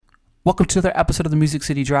Welcome to another episode of the Music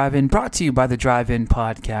City Drive-In, brought to you by the Drive-In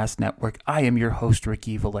Podcast Network. I am your host,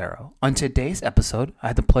 Ricky Valero. On today's episode, I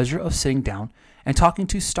had the pleasure of sitting down and talking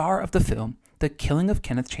to star of the film, The Killing of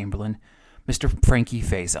Kenneth Chamberlain, Mr. Frankie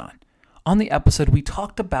Faison. On the episode, we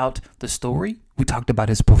talked about the story, we talked about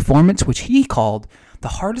his performance, which he called the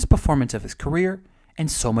hardest performance of his career, and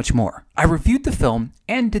so much more. I reviewed the film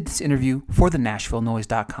and did this interview for the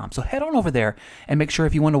NashvilleNoise.com. So head on over there and make sure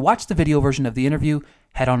if you want to watch the video version of the interview,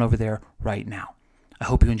 head on over there right now. I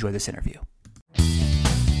hope you enjoy this interview. I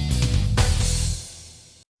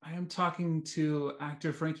am talking to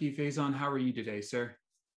actor Frankie Faison. How are you today, sir?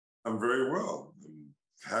 I'm very well. I'm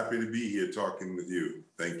happy to be here talking with you.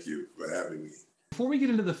 Thank you for having me. Before we get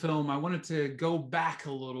into the film, I wanted to go back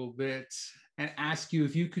a little bit and ask you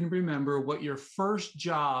if you can remember what your first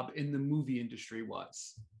job in the movie industry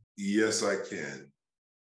was. Yes, I can.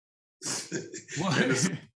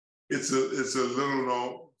 It's a little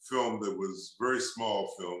known film that was very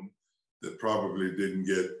small film that probably didn't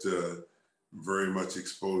get very much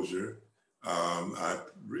exposure. I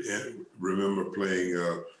remember playing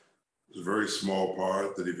a very small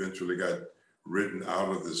part that eventually got written out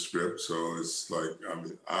of the script. So it's like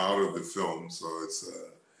I'm out of the film. So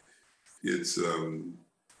it's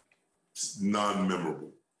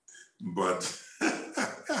non-memorable, but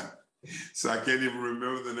so I can't even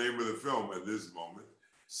remember the name of the film at this moment,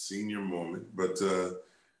 senior moment. But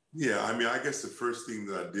yeah, I mean, I guess the first thing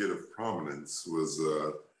that I did of prominence was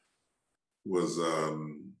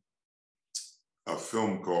a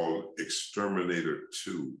film called Exterminator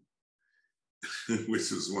 2,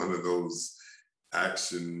 which is one of those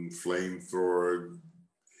action flamethrower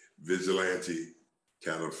vigilante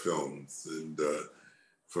kind of films. And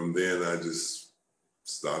from then I just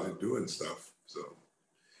started doing stuff. So,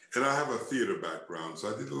 and I have a theater background,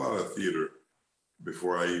 so I did a lot of theater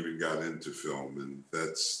before I even got into film. And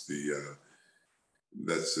that's the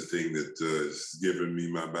thing that has given me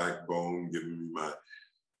my backbone, given me my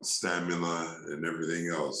stamina and everything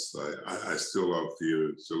else. I still love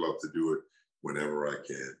theater, still love to do it whenever I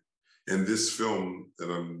can. And this film that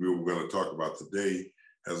we were going to talk about today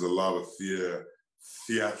has a lot of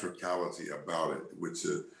theatricality about it, which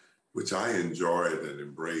I enjoyed and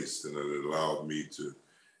embraced, and it allowed me to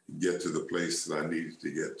get to the place that I needed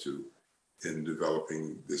to get to in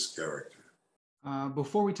developing this character.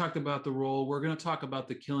 Before we talked about the role, we're going to talk about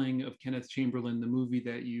The Killing of Kenneth Chamberlain, the movie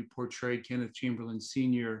that you portrayed Kenneth Chamberlain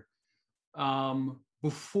Sr.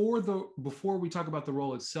 Before we talk about the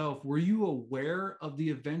role itself, were you aware of the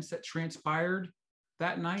events that transpired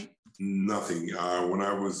that night? Nothing. When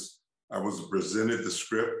I was presented the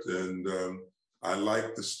script, and I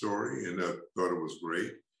liked the story and I thought it was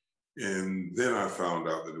great. And then I found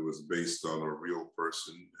out that it was based on a real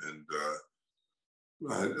person, and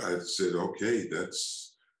I said, okay,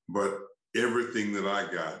 but everything that I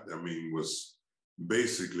got, I mean, was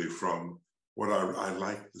basically from what I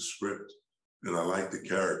liked the script and I liked the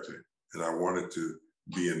character, and I wanted to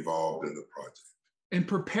be involved in the project. In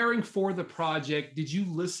preparing for the project, did you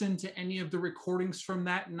listen to any of the recordings from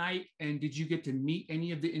that night? And did you get to meet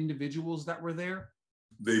any of the individuals that were there?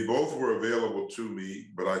 They both were available to me,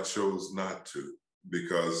 but I chose not to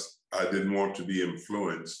because I didn't want to be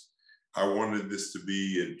influenced. I wanted this to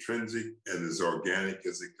be intrinsic and as organic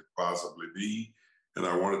as it could possibly be. And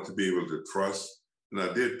I wanted to be able to trust, and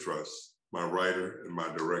I did trust my writer and my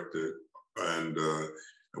director, and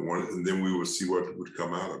then we would see what would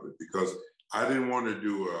come out of it, because I didn't want to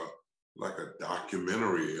do a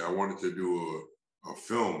documentary. I wanted to do a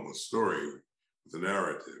film, a story with a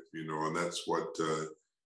narrative, and that's what,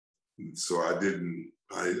 so I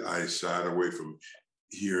shied away from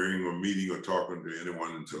hearing or meeting or talking to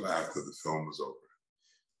anyone until after the film was over.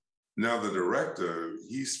 Now the director,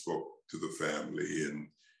 he spoke to the family and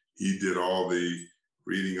he did all the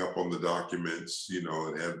reading up on the documents, and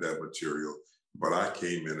had that material. But I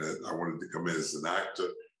came in, I wanted to come in as an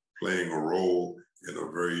actor playing a role in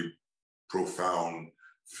a very profound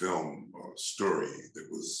film story that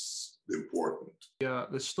was important. Yeah,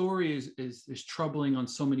 the story is troubling on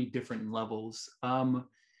so many different levels. I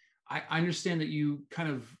understand that you kind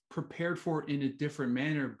of prepared for it in a different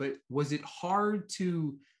manner, but was it hard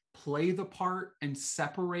to play the part and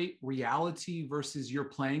separate reality versus you're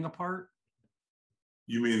playing a part?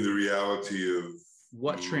 You mean the reality of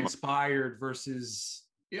what transpired versus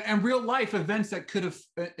and real life events that could have,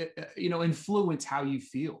 influenced how you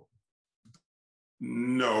feel?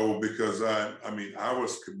 No, because I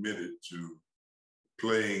was committed to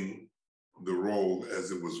playing the role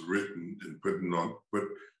as it was written and put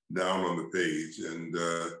down on the page. And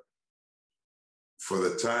for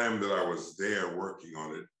the time that I was there working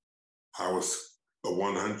on it, I was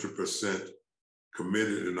 100%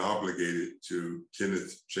 committed and obligated to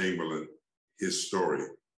Kenneth Chamberlain, his story,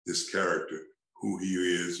 this character, who he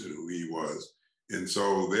is and who he was. And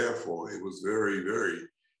so therefore it was very, very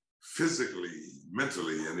physically,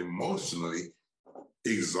 mentally, and emotionally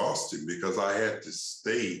exhausting because I had to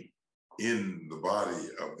stay in the body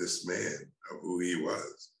of this man, of who he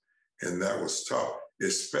was. And that was tough,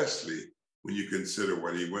 especially when you consider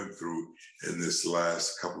what he went through in this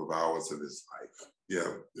last couple of hours of his life.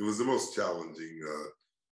 Yeah, it was the most challenging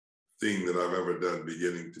thing that I've ever done,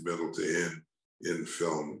 beginning to middle to end in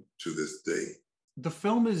film to this day. The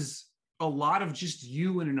film is a lot of just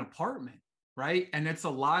you in an apartment, right? And it's a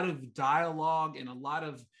lot of dialogue and a lot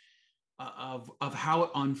of how it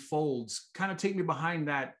unfolds. Kind of take me behind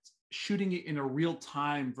that, shooting it in a real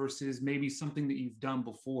time versus maybe something that you've done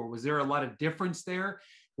before. Was there a lot of difference there?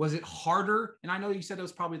 Was it harder? And I know you said it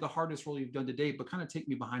was probably the hardest role you've done to date, but kind of take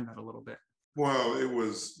me behind that a little bit. Well, it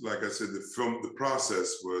was, like I said, the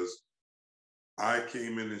process was, I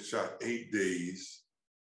came in and shot 8 days,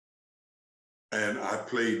 and I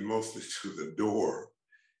played mostly to the door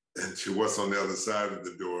and to what's on the other side of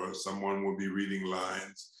the door. Someone would be reading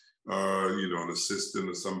lines, an assistant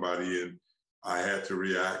or somebody, and I had to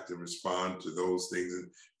react and respond to those things.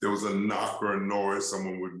 And there was a knock or a noise,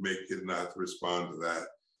 someone would make it, and I had to respond to that.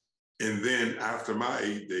 And then after my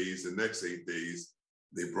 8 days, the next 8 days,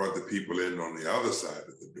 they brought the people in on the other side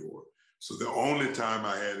of the door. So the only time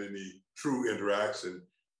I had any true interaction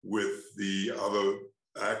with the other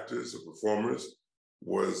actors or performers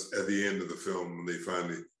was at the end of the film when they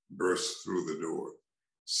finally burst through the door.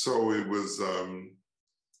 So it was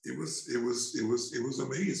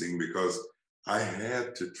amazing because I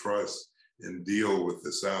had to trust and deal with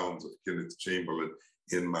the sounds of Kenneth Chamberlain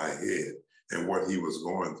in my head and what he was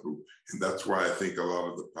going through. And that's why I think a lot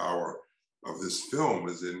of the power of this film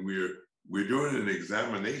is in we're doing an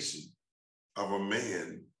examination of a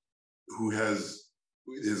man who has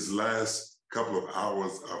his last couple of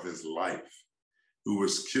hours of his life, who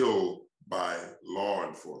was killed by law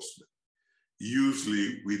enforcement.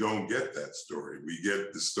 Usually we don't get that story. We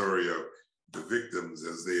get the story of the victims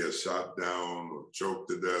as they are shot down or choked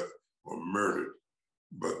to death or murdered.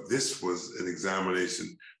 But this was an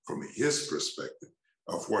examination from his perspective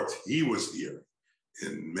of what he was hearing.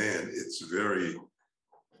 And man, it's very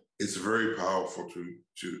powerful to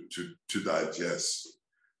digest.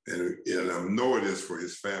 And I know it is for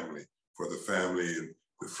his family, for the family and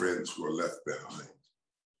the friends who are left behind.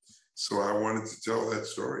 So I wanted to tell that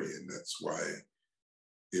story, and that's why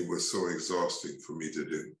it was so exhausting for me to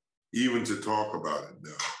do. Even to talk about it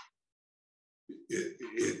now,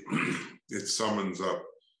 it summons up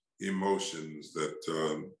emotions that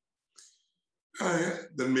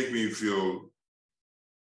make me feel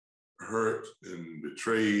hurt and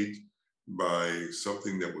betrayed by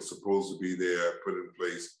something that was supposed to be there, put in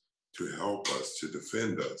place to help us, to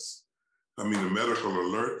defend us. I mean, the medical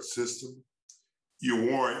alert system, you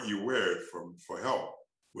wear it for help.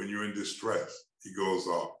 When you're in distress, it goes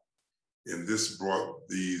off. And this brought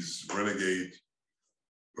these renegade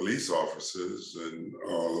police officers and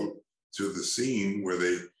to the scene where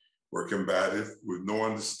they were combative with no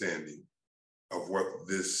understanding of what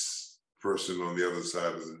this person on the other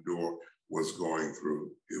side of the door was going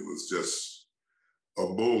through. It was just a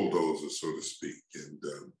bulldozer, so to speak. And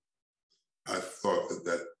I thought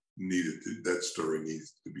that story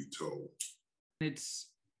needs to be told. It's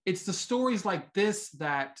the stories like this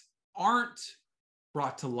that aren't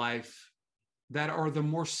brought to life that are the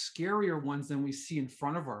more scarier ones than we see in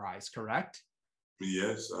front of our eyes, correct?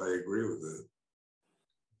 Yes, I agree with that.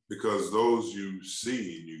 Because those you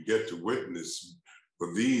see, you get to witness,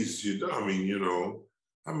 but these,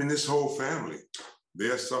 this whole family,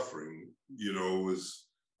 their suffering,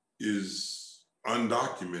 is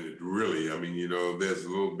undocumented, really. I mean, there's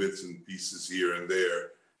little bits and pieces here and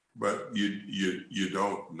there, but you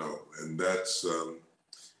don't know, and that's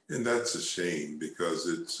a shame because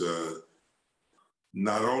it's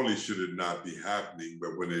not only should it not be happening,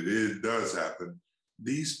 but when does happen,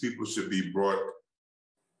 these people should be brought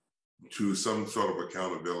to some sort of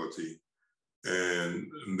accountability, and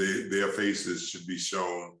their faces should be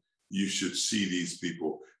shown. You should see these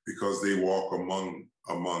people because they walk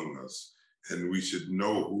among us, and we should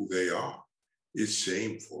know who they are. It's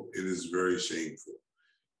shameful. It is very shameful.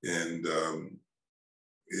 And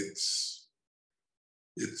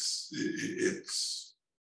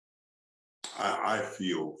I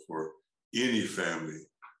feel for any family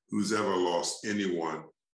who's ever lost anyone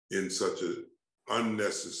in such an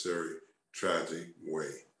unnecessary, tragic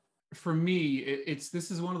way. For me,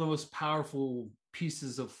 this is one of the most powerful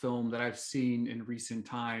pieces of film that I've seen in recent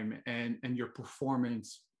time, and your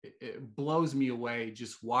performance, it blows me away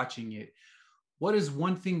just watching it. What is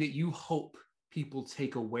one thing that you hope people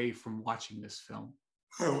take away from watching this film?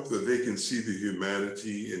 I hope that they can see the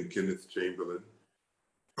humanity in Kenneth Chamberlain.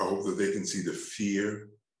 I hope that they can see the fear.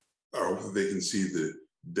 I hope that they can see the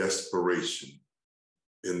desperation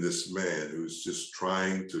in this man who's just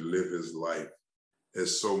trying to live his life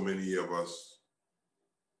as so many of us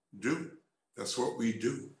do. That's what we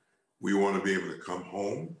do. We want to be able to come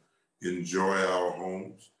home, enjoy our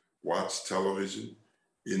homes, watch television,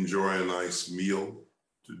 enjoy a nice meal,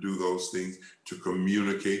 to do those things, to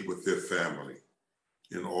communicate with their family.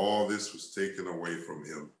 And all this was taken away from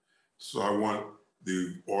him. So I want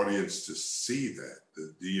the audience to see that,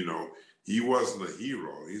 you know, he wasn't a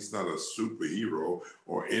hero. He's not a superhero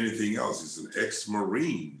or anything else. He's an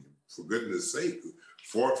ex-Marine, for goodness sake, who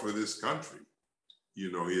fought for this country.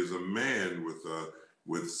 You know, he is a man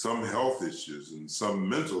with some health issues and some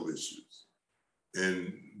mental issues.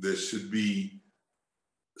 And there should be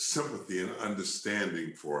sympathy and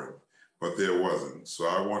understanding for him, but there wasn't. So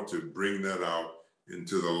I want to bring that out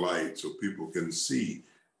into the light so people can see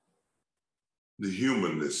the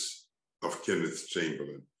humanness of Kenneth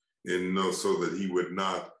Chamberlain, and know so that he would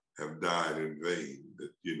not have died in vain, that,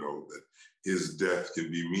 you know, that his death can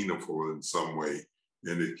be meaningful in some way,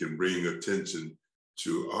 and it can bring attention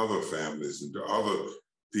to other families and to other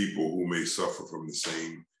people who may suffer from the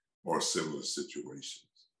same or similar situations.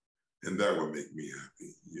 And that would make me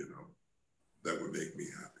happy, you know, that would make me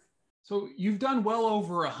happy. So you've done well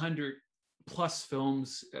over 100 plus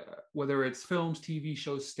films, whether it's films, TV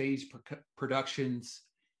shows, stage productions.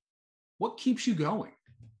 What keeps you going?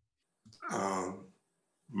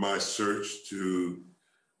 My search to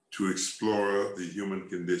explore the human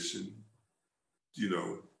condition. You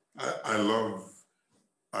know, I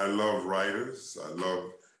love writers. I love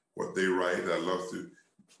what they write. I love to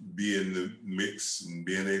be in the mix and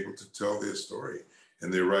being able to tell their story.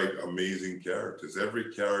 And they write amazing characters.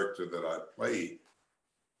 Every character that I play,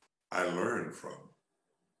 I learn from.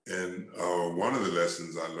 And one of the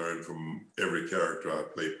lessons I learned from every character I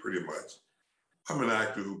play, pretty much, I'm an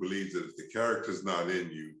actor who believes that if the character's not in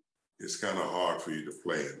you, it's kind of hard for you to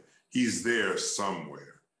play him. He's there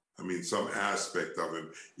somewhere. I mean, some aspect of him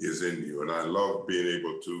is in you. And I love being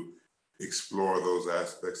able to explore those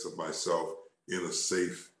aspects of myself in a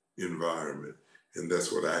safe environment. And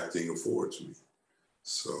that's what acting affords me.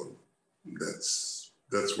 So that's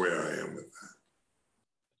where I am with that.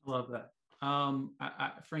 I love that.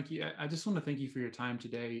 Frankie, I just want to thank you for your time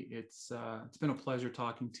today. It's been a pleasure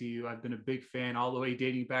talking to you. I've been a big fan all the way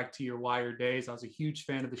dating back to your Wire days. I was a huge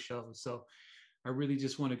fan of the show. So I really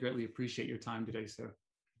just want to greatly appreciate your time today, sir.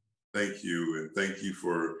 Thank you. And thank you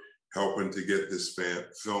for helping to get this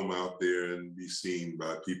film out there and be seen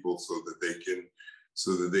by people so that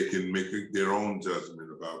they can make their own judgment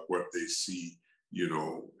about what they see, you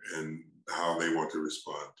know, and how they want to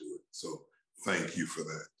respond to it. So thank you for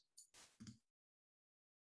that.